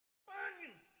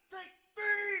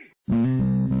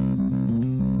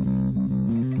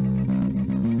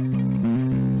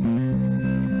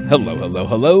Hello, hello,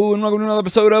 hello, and welcome to another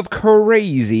episode of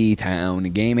Crazy Town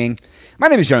Gaming. My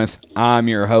name is Jonas. I'm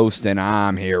your host, and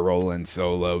I'm here rolling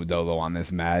solo dolo on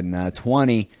this Madden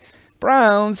 20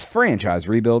 Browns franchise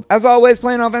rebuild. As always,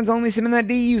 playing offense only, simming that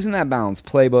D, using that balanced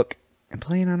playbook, and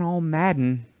playing on all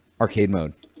Madden arcade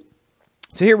mode.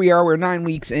 So here we are. We're 9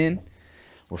 weeks in.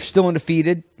 We're still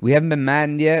undefeated. We haven't been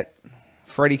Maddened yet.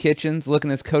 Freddie Kitchens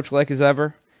looking as coach-like as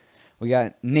ever. We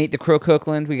got Nate the Crow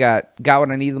Cookland. We got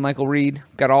What I Need, the Michael Reed.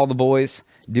 Got all the boys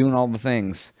doing all the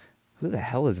things. Who the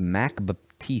hell is Mac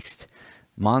Baptiste?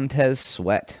 Montez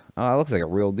Sweat. Oh, that looks like a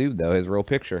real dude, though. His real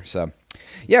picture. So,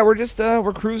 yeah, we're just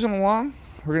we're cruising along.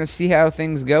 We're going to see how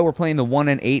things go. We're playing the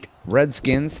 1-8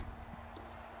 Redskins.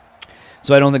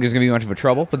 So I don't think there's going to be much of a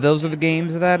trouble. But those are the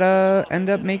games that end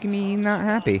up making me not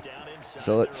happy.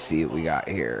 So let's see what we got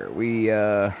here.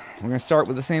 We're going to start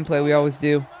with the same play we always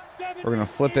do. We're going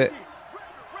to flip it.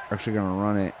 We're actually going to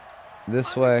run it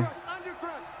this way.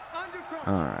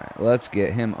 Alright, let's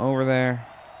get him over there.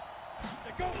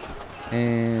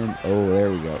 And, oh, there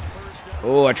we go.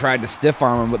 Oh, I tried to stiff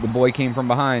arm him, but the boy came from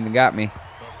behind and got me.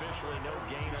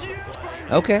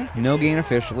 Okay, no gain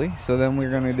officially. So then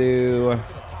we're going to do...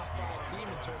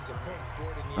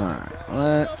 Alright,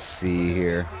 let's see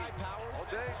here.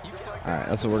 Alright,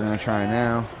 that's what we're going to try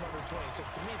now.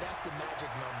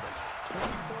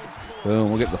 Boom,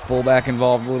 we'll get the fullback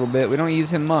involved a little bit. We don't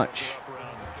use him much,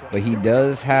 but he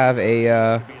does have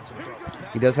a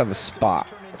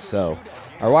spot. So,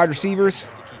 our wide receivers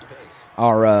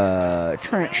are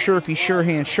Trent Sherfy,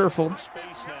 Sherhan, Sherfield.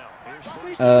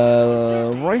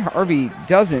 Roy Harvey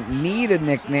doesn't need a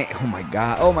nickname. Oh my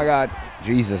God,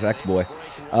 Jesus, ex-boy.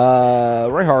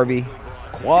 Roy Harvey,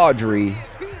 Quadri.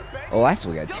 Oh, that's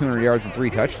we got 200 yards and 3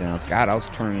 touchdowns. God, I was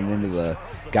turning it into the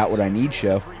Got What I Need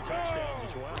show.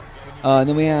 And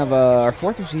then we have our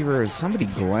fourth receiver is somebody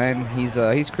Glenn.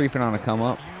 He's creeping on a come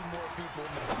up.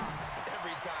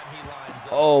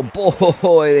 Oh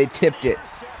boy, they tipped it.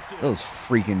 Those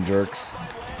freaking jerks.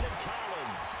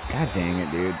 God dang it,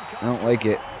 dude. I don't like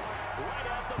it.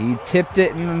 He tipped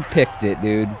it and then picked it,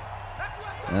 dude.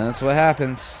 And that's what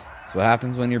happens. That's what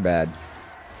happens when you're bad.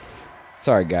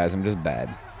 Sorry, guys, I'm just bad.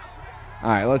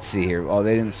 All right, let's see here. Oh,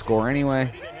 they didn't score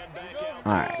anyway.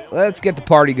 All right, let's get the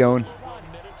party going.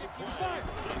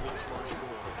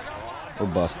 We're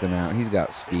busting out. He's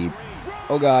got speed.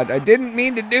 Oh, God. I didn't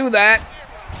mean to do that.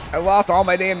 I lost all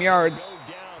my damn yards.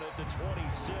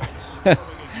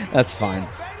 That's fine.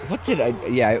 What did I...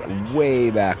 Yeah,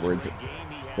 way backwards.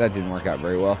 That didn't work out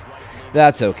very well.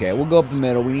 That's okay. We'll go up the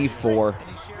middle. We need 4.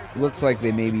 Looks like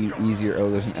they may be easier. Oh,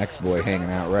 there's an ex-boy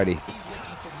hanging out ready.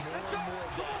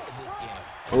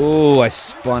 Oh, I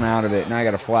spun out of it. Now I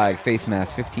got a flag. Face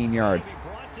mask. 15-yard.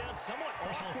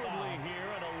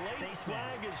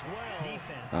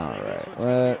 Alright,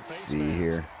 let's see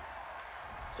here.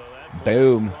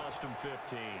 Boom.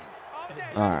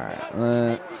 Alright,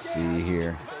 let's see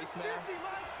here.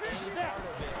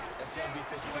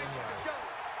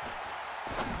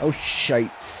 Oh, shite.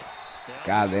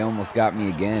 God, they almost got me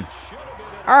again.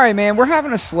 Alright, man, we're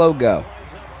having a slow go.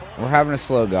 I'm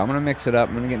going to mix it up.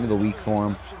 I'm going to get into the weak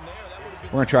form.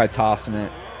 We're going to try tossing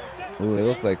it. Ooh, they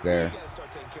look like they're...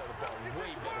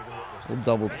 We'll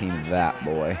double team that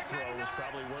boy.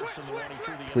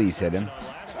 Please hit him.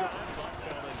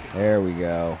 There we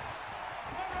go.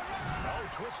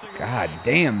 God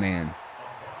damn, man.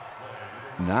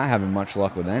 Not having much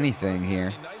luck with anything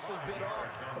here.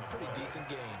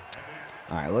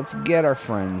 Alright, let's get our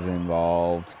friends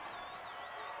involved.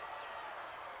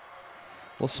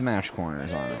 We'll smash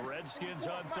corners on it.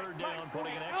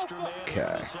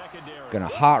 Okay. Gonna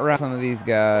hot route some of these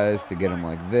guys to get them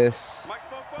like this.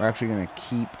 We're actually gonna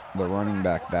keep the running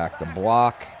back to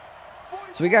block.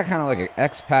 So we got kind of like an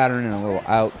X pattern and a little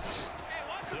outs.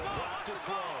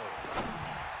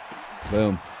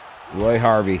 Boom. Roy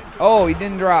Harvey. Oh, he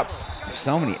didn't drop. There's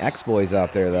so many X-boys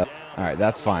out there, though. All right,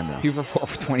 that's fine, though. 2 for 4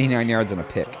 for 29 yards and a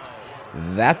pick.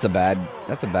 That's a bad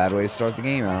way to start the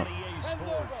game out.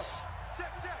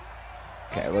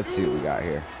 Okay, let's see what we got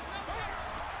here.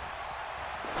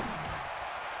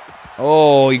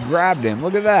 Oh, he grabbed him.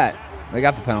 Look at that. They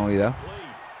got the penalty, though.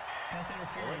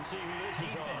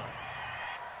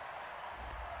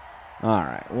 All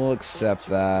right, we'll accept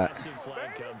that.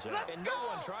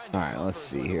 All right, let's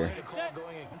see here.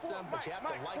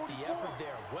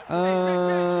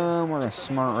 We're going to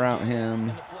smart route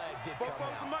him.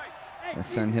 Let's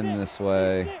send him this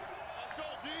way.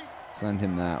 Send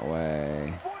him that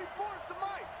way.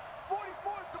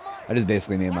 I just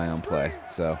basically made my own play,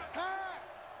 so.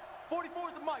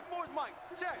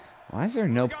 Why is there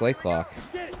no play clock?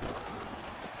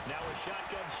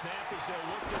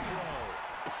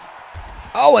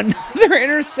 Oh, another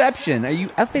interception. Are you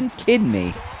effing kidding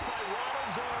me?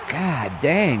 God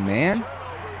dang, man.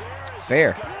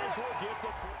 Fair.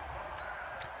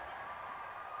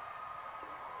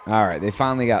 All right, they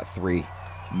finally got 3.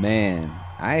 Man,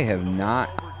 I have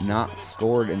not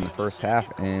scored in the first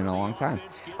half in a long time.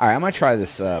 All right, I'm going to try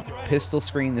this pistol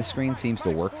screen. This screen seems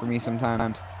to work for me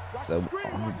sometimes. So,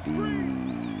 RBAX.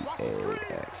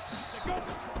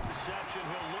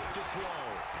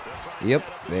 Yep,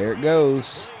 there it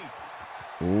goes.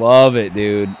 Love it,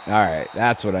 dude. All right,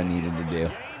 that's what I needed to do.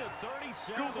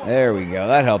 There we go.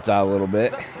 That helped out a little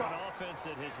bit.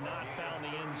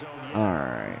 All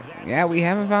right. Yeah, we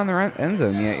haven't found the end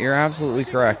zone yet. You're absolutely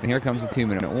correct. And here comes the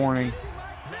 2-minute warning.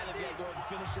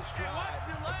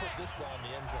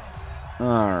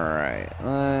 All right.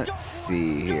 Let's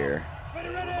see here.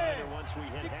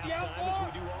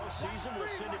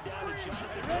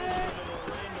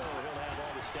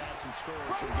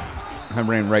 I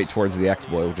ran right towards the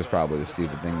exploit, which is probably the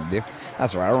stupid thing to do.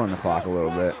 That's right. I'll run the clock a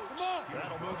little bit.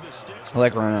 I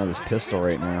like running out of this pistol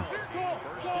right now.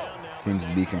 Seems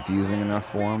to be confusing enough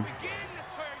for him.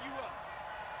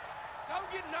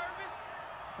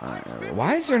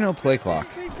 Why is there no play clock?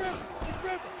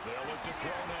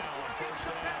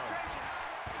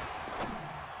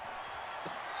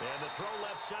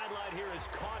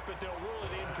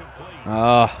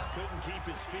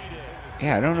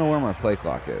 Yeah, I don't know where my play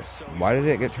clock is. Why did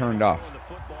it get turned off?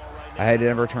 I had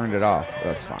never turned it off.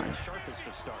 That's fine.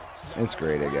 It's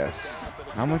great, I guess.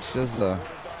 How much does the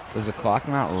clock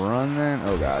not run then?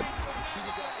 Oh god.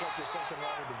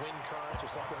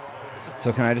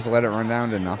 So can I just let it run down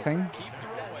to nothing?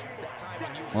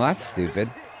 Well, that's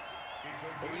stupid.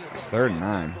 It's 3rd and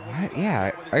 9. What?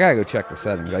 Yeah, I gotta go check the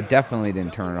settings. I definitely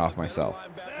didn't turn it off myself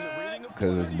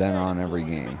because it's been on every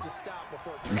game.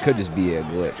 It could just be a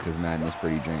glitch because Madden is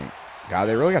pretty jank. God,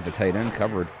 they really got the tight end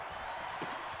covered.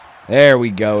 There we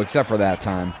go, except for that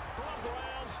time.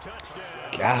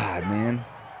 God, man.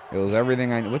 It was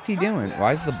everything I... What's he doing?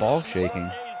 Why is the ball shaking?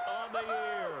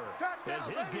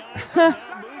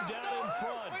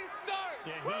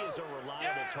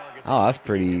 Oh, that's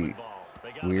pretty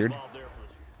weird.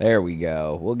 There we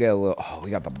go. We'll get a little... Oh, we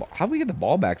got the ball. How did we get the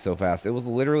ball back so fast? It was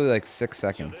literally like 6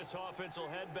 seconds.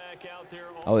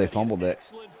 Oh, they fumbled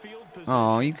it.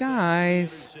 Oh, you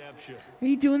guys. Are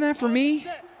you doing that for me?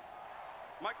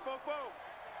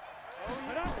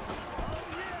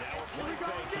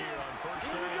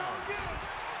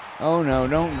 Oh, no.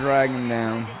 Don't drag him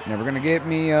down. Never going to get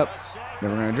me up.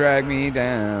 Never going to drag me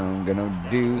down. Going to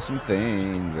do some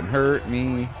things and hurt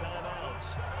me.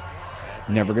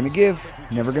 Never going to give.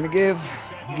 Never going to give.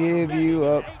 Give you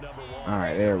up. All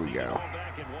right, there we go.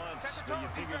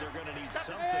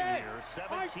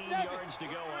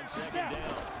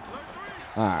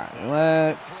 All right,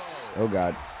 let's... Oh,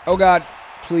 God. Oh, God.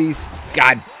 Please.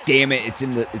 God damn it. It's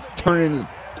turning into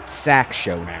the sack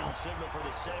show now.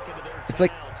 It's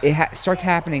like it starts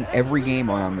happening every game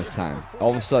around this time.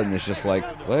 All of a sudden, it's just like,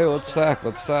 hey, let's sack,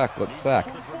 let's sack, let's sack.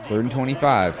 3rd and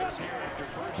 25.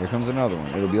 Here comes another one.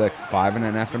 It'll be like 5 and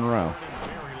an F in a row.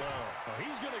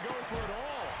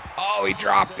 Oh, he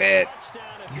dropped it.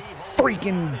 You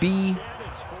freaking B.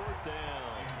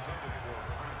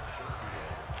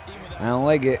 I don't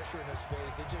like it.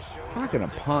 I'm not going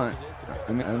to punt.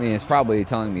 I mean, it's probably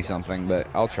telling me something, but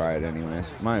I'll try it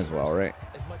anyways. Might as well, right?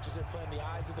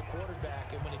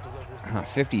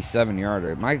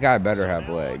 57-yarder. My guy better have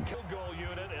leg.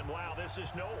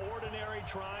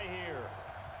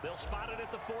 They'll spot it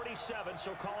at the 47,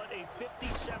 so call it a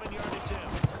 57-yard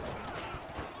attempt.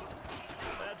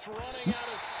 That's running out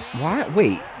of steam. Why?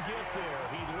 Wait.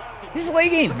 His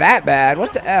leg ain't that bad.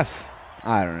 What the F?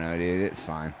 I don't know, dude. It's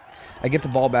fine. I get the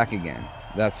ball back again.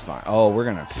 That's fine. Oh, we're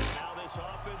gonna.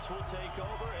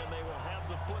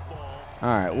 All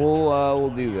right, we'll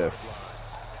do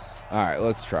this. All right,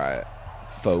 let's try it,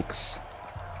 folks.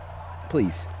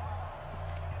 Please.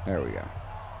 There we go.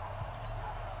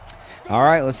 All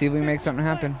right, let's see if we can make something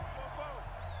happen.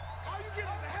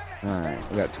 All right,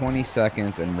 we got 20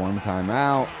 seconds and 1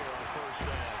 timeout.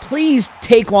 Please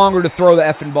take longer to throw the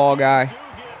effing ball, guy.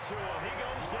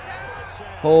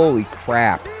 Holy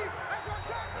crap.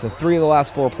 So 3 of the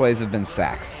last 4 plays have been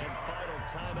sacks.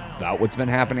 That's about what's been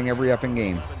happening every effing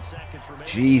game.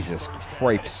 Jesus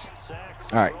cripes.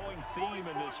 All right.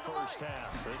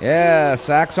 Yeah,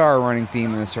 sacks are a running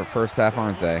theme in this first half,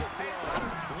 aren't they?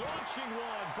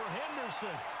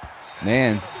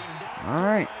 Man. All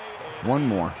right. One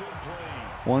more.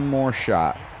 One more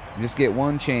shot. Just get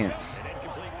one chance.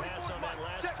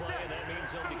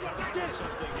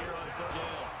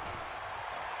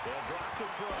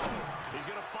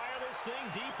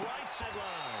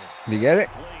 Did you get it?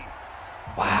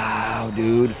 Wow,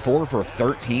 dude. 4 for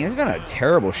 13. It's been a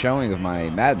terrible showing of my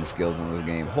Madden skills in this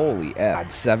game. Holy F.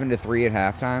 7-3 at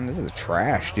halftime. This is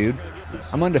trash, dude.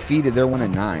 I'm undefeated. They're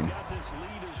 1-9.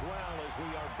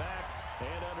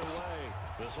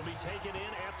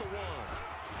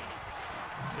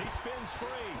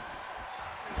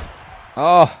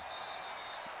 Oh,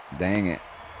 dang it.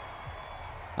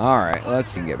 All right,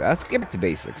 let's get back to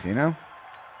basics, you know?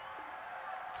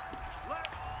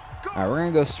 All right, we're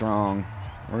going to go strong.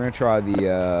 We're going to try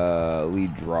the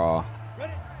lead draw.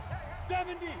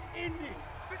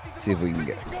 See if we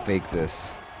can fake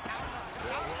this.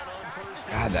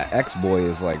 God, that X-boy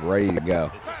is, like, ready to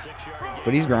go.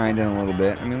 But he's grinding a little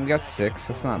bit. I mean, we got 6.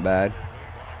 That's not bad.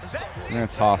 I'm going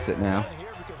to toss it now.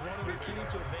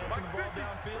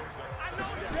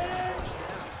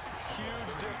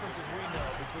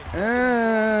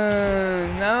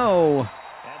 No.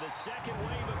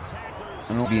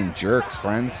 I'm not being jerks,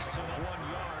 friends.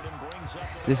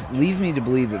 This leads me to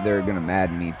believe that they're going to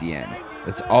Madden me at the end.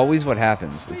 That's always what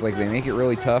happens. It's like they make it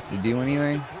really tough to do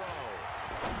anything.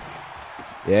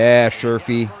 Yeah,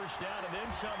 Shurfy.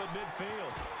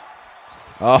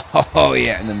 Oh,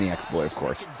 yeah, and then the X-boy, of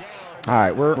course. All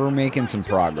right, we're making some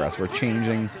progress. We're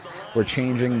changing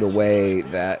the way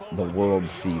that the world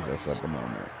sees us at the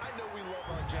moment.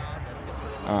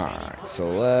 All right, so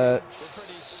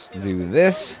let's do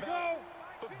this.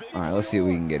 All right, let's see what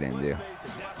we can get into.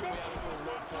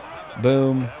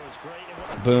 Boom.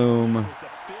 Boom.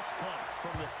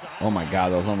 Oh my God,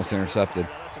 that was almost intercepted.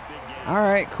 All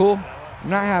right, cool. I'm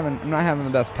not having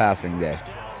the best passing day.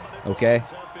 Okay?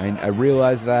 I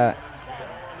realize that.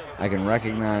 I can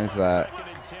recognize that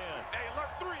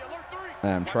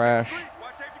I'm trash.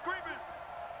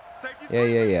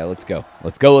 Yeah. Let's go.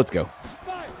 Let's go.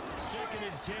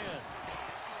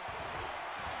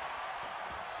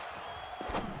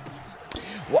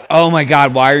 Oh my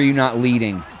God, why are you not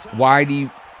leading? Why do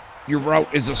you... Your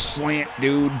route is a slant,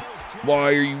 dude. Why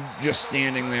are you just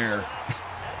standing there?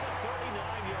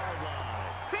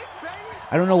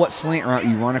 I don't know what slant route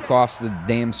you run across the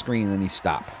damn screen and then you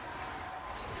stop.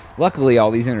 Luckily,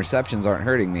 all these interceptions aren't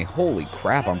hurting me. Holy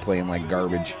crap, I'm playing like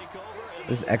garbage.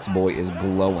 This X-boy is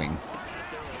glowing.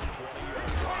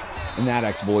 And that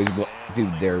X-boy's...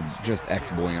 Dude, they're just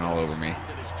X-boying all over me.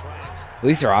 At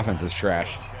least their offense is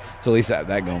trash. So at least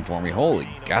that going for me. Holy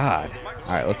God.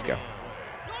 All right, let's go.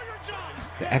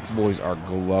 The X-boys are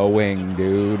glowing,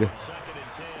 dude.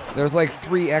 There's like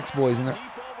 3 X-boys in there.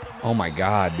 Oh my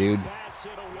God, dude.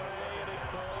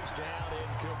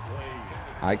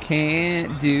 I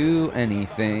can't do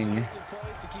anything.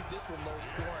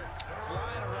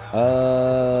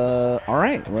 All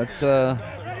right, let's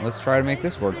try to make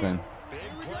this work then.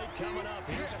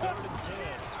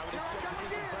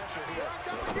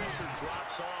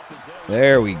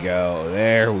 There we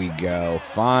go.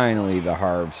 Finally, the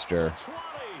harvester.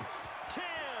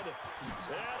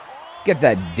 Get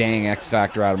that dang X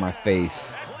Factor out of my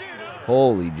face.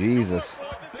 Holy Jesus.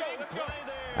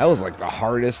 That was like the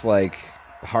hardest I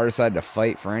had to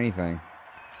fight for anything.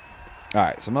 All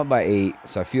right, so I'm up by 8,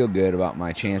 so I feel good about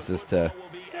my chances to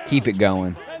keep it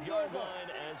going.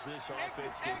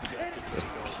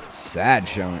 Sad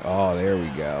showing. Oh, there we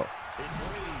go.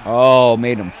 Oh,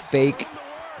 made him fake.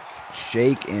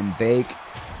 Shake and bake.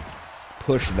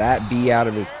 Push that B out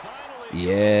of his...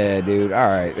 Yeah, dude. All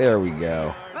right, there we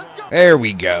go.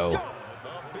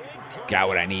 Got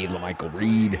what I need, LaMichael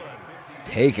Reed.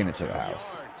 Taking it to the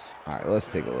house. All right,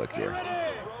 let's take a look here.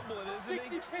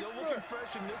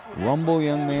 Rumble,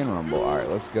 young man, rumble. All right,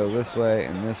 let's go this way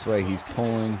and this way. He's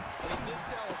pulling.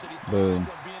 Boom.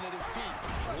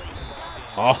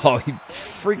 Oh, he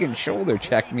freaking shoulder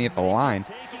checked me at the line.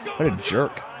 What a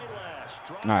jerk.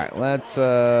 All right, let's see.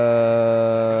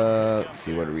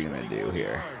 What are we going to do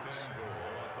here?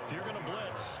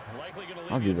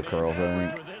 I'll do the curls, I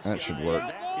think. That should work.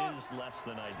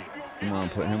 Come on,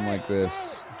 put him like this.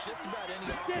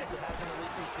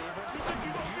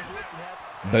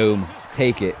 Boom.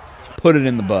 Take it. Put it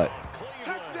in the butt.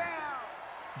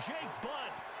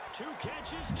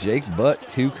 Jake Butt,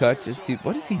 2 catches.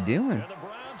 What is he doing?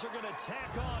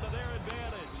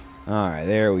 All right,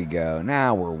 there we go.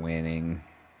 Now we're winning.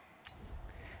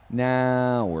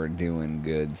 Now we're doing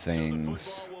good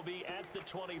things.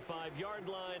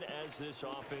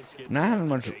 Not having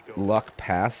much luck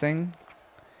passing,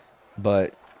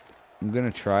 but I'm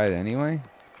going to try it anyway.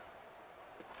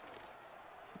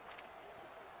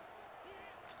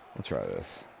 We'll try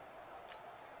this.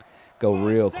 Go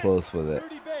real close with it.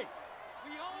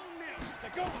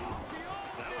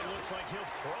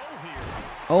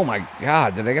 Oh my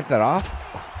God, did I get that off?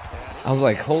 I was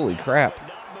like, holy crap.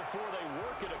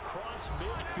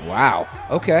 Wow.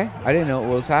 Okay. I didn't know what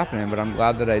was happening, but I'm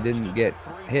glad that I didn't get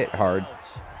hit hard.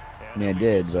 I mean, I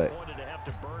did, but...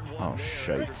 Oh,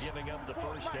 shite.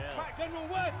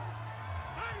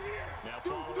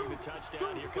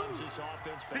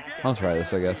 I'll try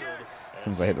this, I guess,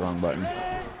 since I hit the wrong button.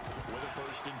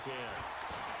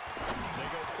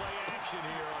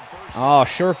 Oh,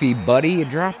 Shurfy, buddy. You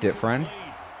dropped it, friend.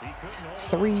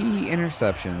 3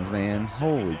 interceptions, man.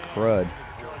 Holy crud.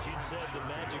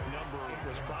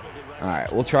 All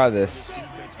right, we'll try this.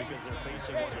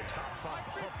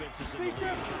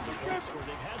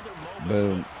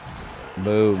 Boom.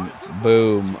 Boom.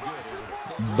 Boom.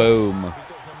 Boom.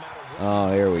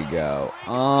 Oh, here we go.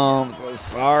 I'm so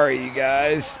sorry, you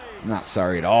guys. I'm not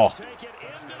sorry at all.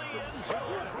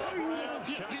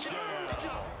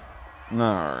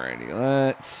 Alrighty,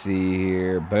 let's see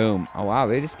here. Boom. Oh, wow,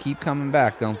 they just keep coming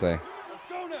back, don't they?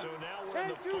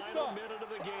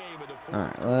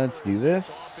 Alright, let's do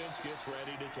this.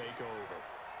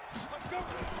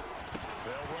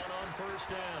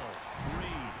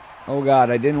 Oh, God,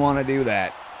 I didn't want to do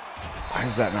that. Why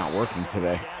is that not working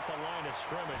today?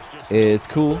 It's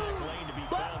cool.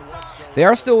 They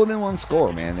are still within 1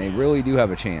 score, man. They really do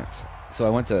have a chance. So I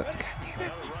went to... God damn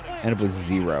it. Ended up with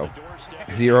 0.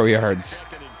 0 yards.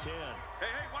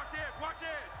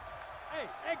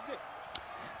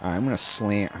 Alright, I'm going to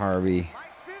slant Harvey.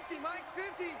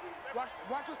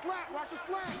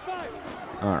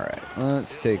 Alright,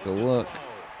 let's take a look.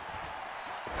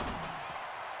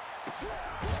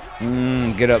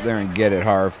 Get up there and get it,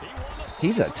 Harv.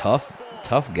 He's a tough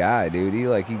guy, dude. He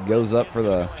goes up for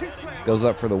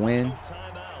the win.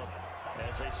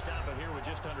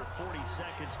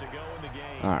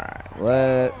 Alright,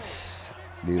 let's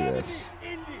do this.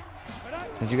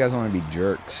 Since you guys want to be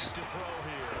jerks.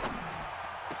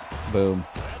 Boom.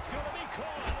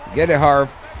 Get it,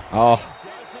 Harv. Oh,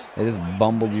 they just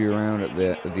bumbled you around at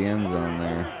the end zone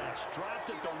there.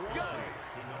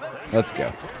 Let's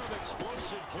go.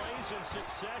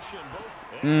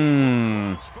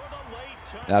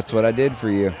 That's what I did for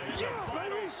you.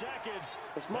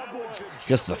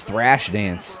 Just the thrash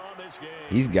dance.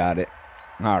 He's got it.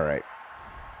 All right.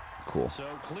 Cool.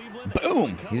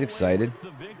 Boom! He's excited.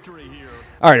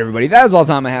 All right, everybody. That is all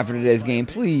the time I have for today's game.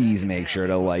 Please make sure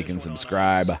to like and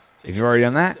subscribe. If you've already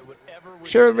done that,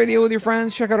 share the video with your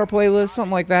friends. Check out our playlist,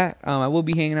 something like that. I will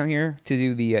be hanging out here to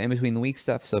do the in-between-the-week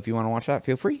stuff, so if you want to watch that,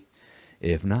 feel free.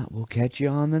 If not, we'll catch you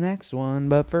on the next one.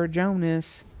 But for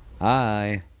Jonas,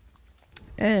 I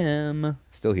am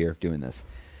still here doing this.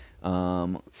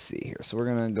 Let's see here. So we're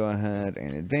going to go ahead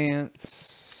and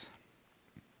advance.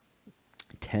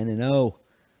 10-0.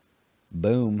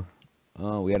 Boom.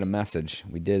 Oh, we had a message.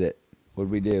 We did it. What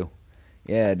did we do?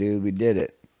 Yeah, dude, we did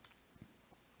it.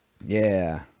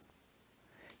 Yeah.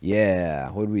 Yeah.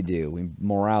 What did we do? We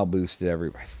morale boosted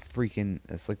everybody. Freaking,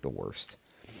 that's like the worst.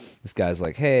 This guy's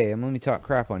like, hey, let me talk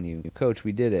crap on you. Coach,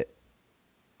 we did it.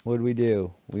 What did we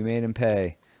do? We made him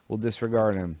pay. We'll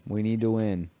disregard him. We need to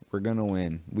win. We're going to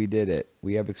win. We did it.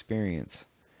 We have experience.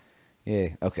 Yeah.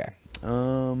 Okay.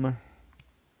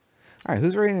 All right,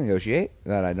 who's ready to negotiate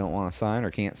that I don't want to sign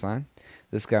or can't sign?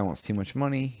 This guy wants too much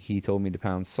money. He told me to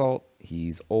pound salt.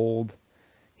 He's old.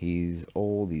 He's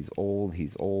old. He's old.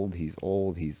 He's old. He's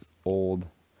old. He's old.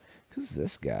 Who's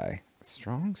this guy?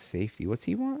 Strong safety. What's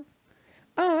he want?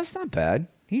 Oh, that's not bad.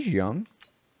 He's young.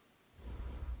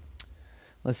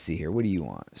 Let's see here. What do you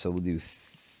want? So we'll do...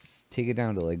 take it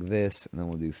down to like this, and then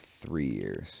we'll do 3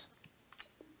 years.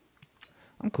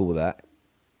 I'm cool with that.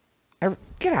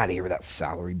 Get out of here with that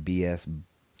salary BS,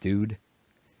 dude.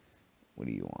 What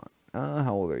do you want?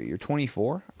 How old are you? You're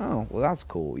 24? Oh, well, that's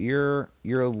cool. You're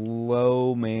a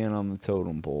low man on the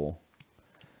totem pole.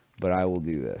 But I will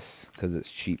do this, because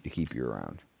it's cheap to keep you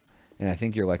around. And I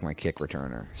think you're like my kick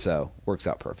returner, so works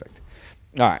out perfect.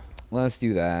 All right, let's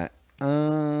do that.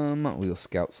 We'll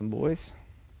scout some boys.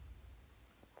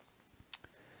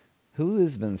 Who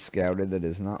has been scouted that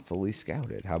is not fully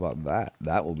scouted? How about that?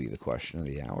 That will be the question of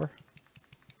the hour.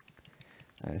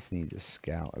 I just need to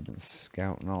scout. I've been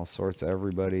scouting all sorts of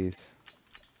everybody's.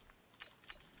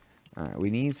 Alright,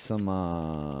 we need some,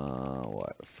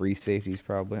 what? Free safeties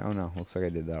probably? Oh no, looks like I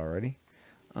did that already.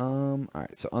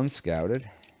 Alright, so unscouted.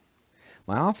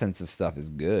 My offensive stuff is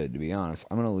good, to be honest.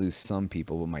 I'm going to lose some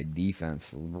people, but my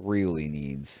defense really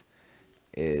needs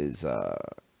is, well,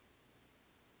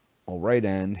 right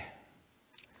end.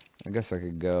 I guess I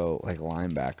could go, like,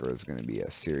 linebacker is going to be a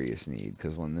serious need,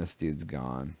 because when this dude's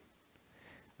gone.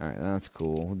 Alright, that's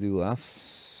cool. We'll do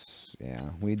lefts.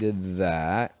 Yeah, we did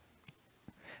that.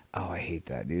 Oh, I hate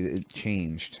that, dude. It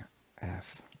changed.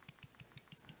 F.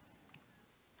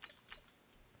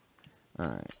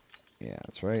 Alright. Yeah,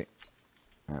 that's right.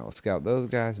 Alright, we'll scout those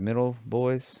guys. Middle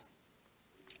boys.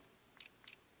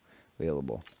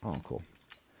 Available. Oh, cool.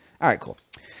 Alright, cool.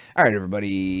 Alright,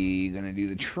 everybody. Gonna do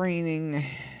the training.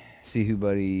 See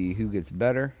who gets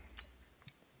better.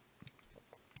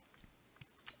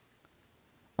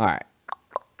 Alright.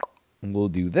 We'll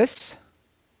do this.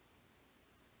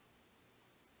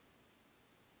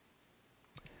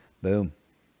 Boom.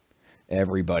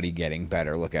 Everybody getting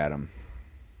better. Look at them.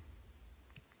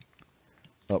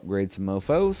 Upgrade some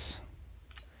mofos.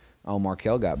 Oh,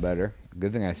 Markel got better.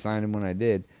 Good thing I signed him when I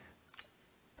did.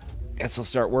 Guess I'll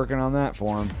start working on that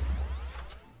for him.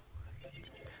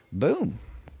 Boom.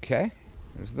 Okay.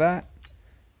 There's that.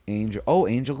 Angel. Oh,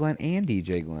 Angel Glenn and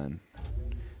DJ Glenn.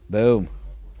 Boom.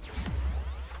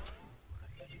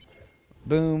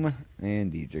 Boom.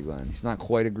 And DJ Glenn. He's not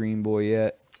quite a green boy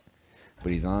yet,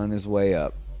 but he's on his way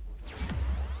up.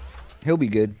 He'll be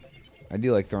good. I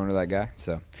do like throwing to that guy.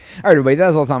 So, all right, everybody,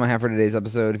 that's all the time I have for today's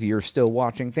episode. If you're still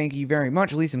watching, thank you very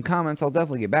much. Leave some comments. I'll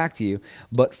definitely get back to you.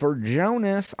 But for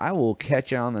Jonas, I will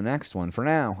catch you on the next one. For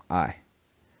now, I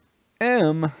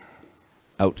am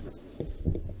out.